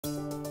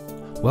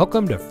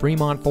Welcome to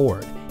Fremont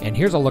Ford, and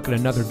here's a look at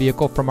another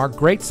vehicle from our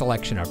great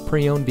selection of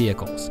pre-owned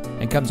vehicles,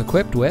 and comes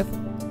equipped with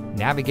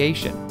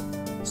navigation,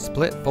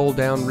 split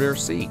fold-down rear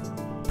seat,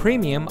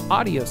 premium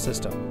audio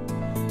system,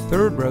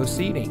 third row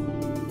seating,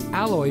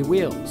 alloy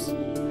wheels,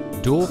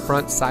 dual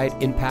front side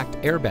impact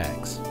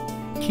airbags,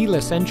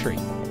 keyless entry,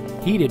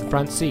 heated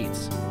front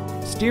seats,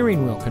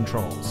 steering wheel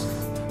controls,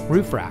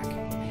 roof rack,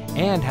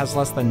 and has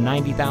less than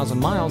 90,000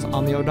 miles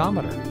on the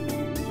odometer.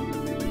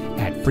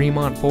 At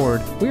Fremont Ford,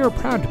 we are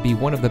proud to be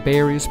one of the Bay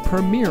Area's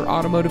premier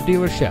automotive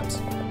dealerships.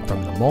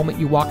 From the moment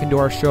you walk into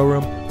our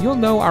showroom, you'll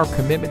know our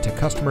commitment to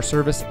customer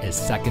service is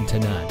second to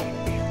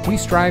none. We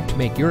strive to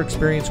make your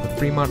experience with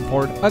Fremont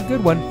Ford a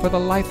good one for the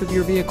life of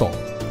your vehicle.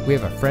 We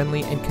have a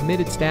friendly and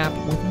committed staff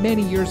with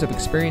many years of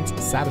experience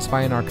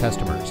satisfying our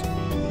customers.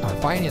 Our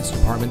finance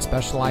department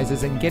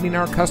specializes in getting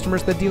our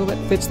customers the deal that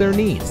fits their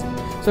needs.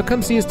 So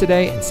come see us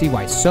today and see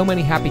why so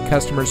many happy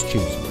customers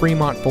choose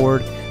Fremont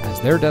Ford as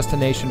their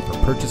destination for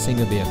purchasing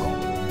a vehicle.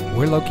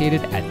 We're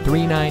located at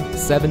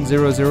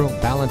 39700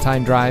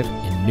 Balentine Drive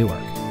in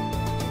Newark.